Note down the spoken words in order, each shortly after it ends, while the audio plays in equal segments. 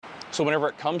So whenever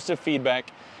it comes to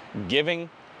feedback, giving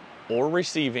or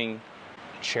receiving,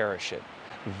 cherish it,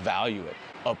 value it,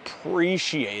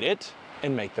 appreciate it,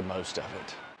 and make the most of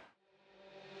it.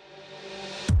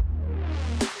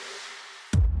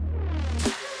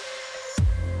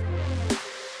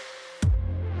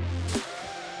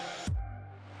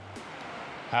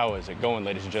 How is it going,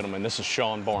 ladies and gentlemen? This is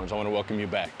Sean Barnes. I want to welcome you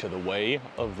back to The Way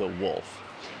of the Wolf.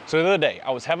 So the other day,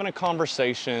 I was having a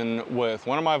conversation with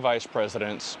one of my vice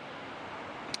presidents,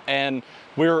 and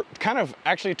we were kind of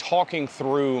actually talking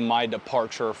through my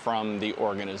departure from the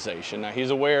organization. Now, he's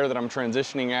aware that I'm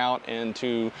transitioning out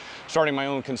into starting my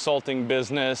own consulting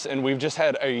business, and we've just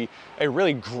had a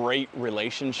really great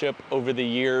relationship over the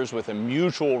years with a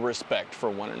mutual respect for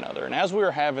one another. And as we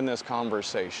were having this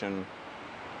conversation,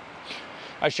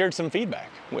 I shared some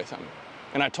feedback with him,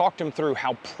 and I talked him through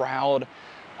how proud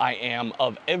I am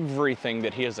of everything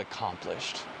that he has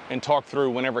accomplished, and talked through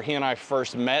whenever he and I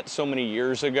first met so many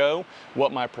years ago,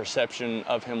 what my perception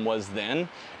of him was then.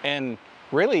 And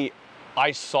really,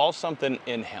 I saw something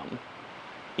in him.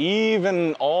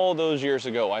 Even all those years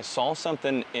ago, I saw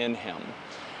something in him,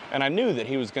 and I knew that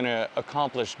he was going to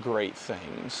accomplish great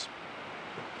things.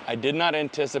 I did not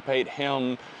anticipate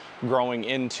him growing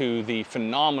into the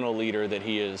phenomenal leader that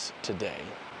he is today.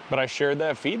 But I shared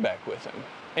that feedback with him.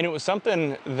 And it was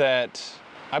something that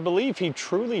I believe he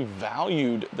truly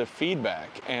valued the feedback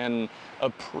and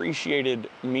appreciated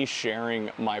me sharing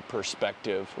my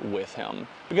perspective with him.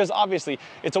 Because obviously,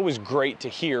 it's always great to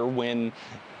hear when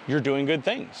you're doing good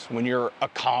things, when you're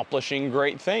accomplishing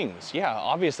great things. Yeah,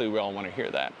 obviously we all want to hear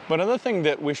that. But another thing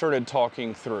that we started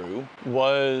talking through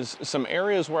was some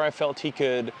areas where I felt he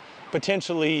could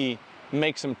potentially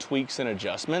make some tweaks and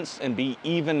adjustments and be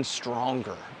even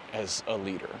stronger as a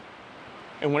leader.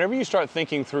 And whenever you start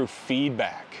thinking through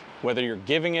feedback, whether you're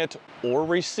giving it or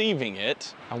receiving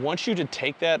it, I want you to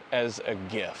take that as a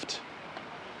gift.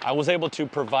 I was able to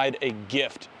provide a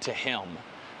gift to him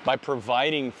by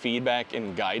providing feedback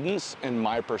and guidance and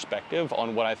my perspective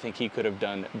on what I think he could have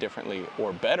done differently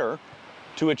or better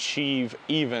to achieve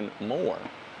even more.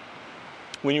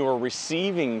 When you are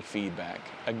receiving feedback,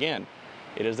 again,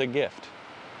 it is a gift.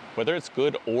 Whether it's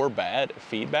good or bad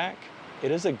feedback,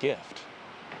 it is a gift.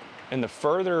 And the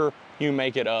further you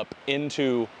make it up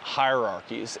into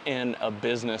hierarchies in a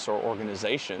business or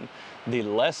organization, the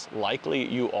less likely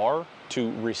you are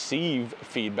to receive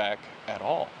feedback at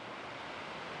all.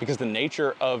 Because the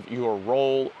nature of your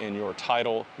role and your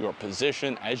title, your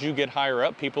position, as you get higher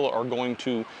up, people are going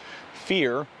to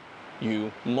fear you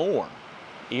more.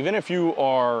 Even if you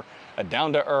are a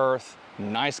down-to-earth,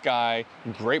 nice guy,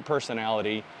 great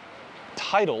personality,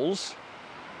 titles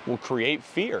will create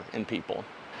fear in people.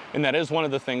 And that is one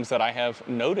of the things that I have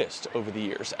noticed over the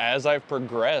years. As I've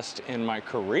progressed in my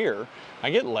career, I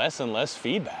get less and less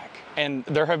feedback. And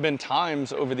there have been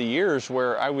times over the years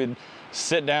where I would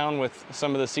sit down with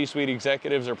some of the C-suite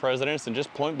executives or presidents and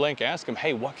just point blank ask them,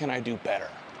 hey, what can I do better?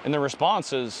 And the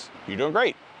response is, you're doing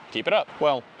great, keep it up.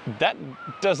 Well, that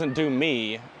doesn't do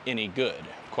me any good,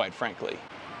 quite frankly,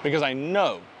 because I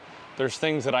know there's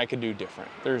things that I could do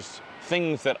different. There's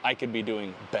things that I could be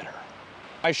doing better.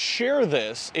 I share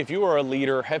this if you are a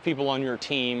leader, have people on your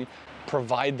team,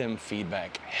 provide them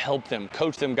feedback, help them,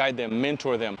 coach them, guide them,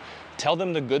 mentor them, tell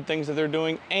them the good things that they're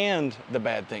doing and the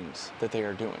bad things that they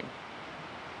are doing.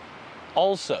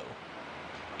 Also,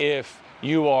 if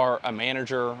you are a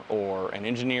manager or an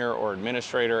engineer or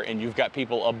administrator and you've got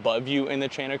people above you in the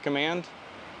chain of command,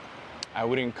 I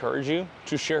would encourage you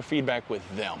to share feedback with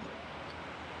them,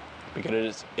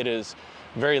 because it is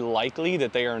very likely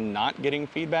that they are not getting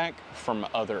feedback from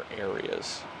other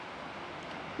areas.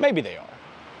 Maybe they are,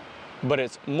 but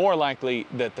it's more likely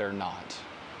that they're not.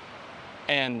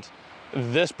 And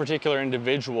this particular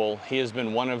individual, he has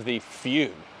been one of the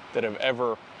few that have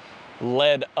ever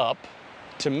led up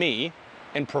to me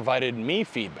and provided me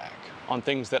feedback on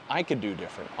things that I could do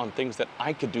different, on things that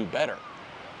I could do better.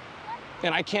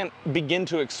 And I can't begin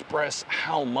to express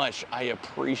how much I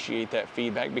appreciate that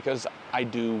feedback, because I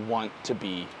do want to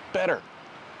be better.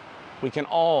 We can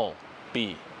all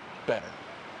be better.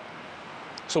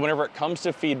 So whenever it comes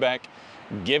to feedback,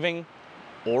 giving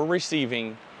or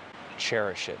receiving,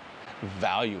 cherish it,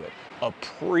 value it,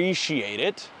 appreciate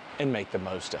it, and make the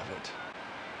most of it.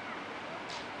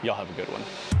 Y'all have a good one.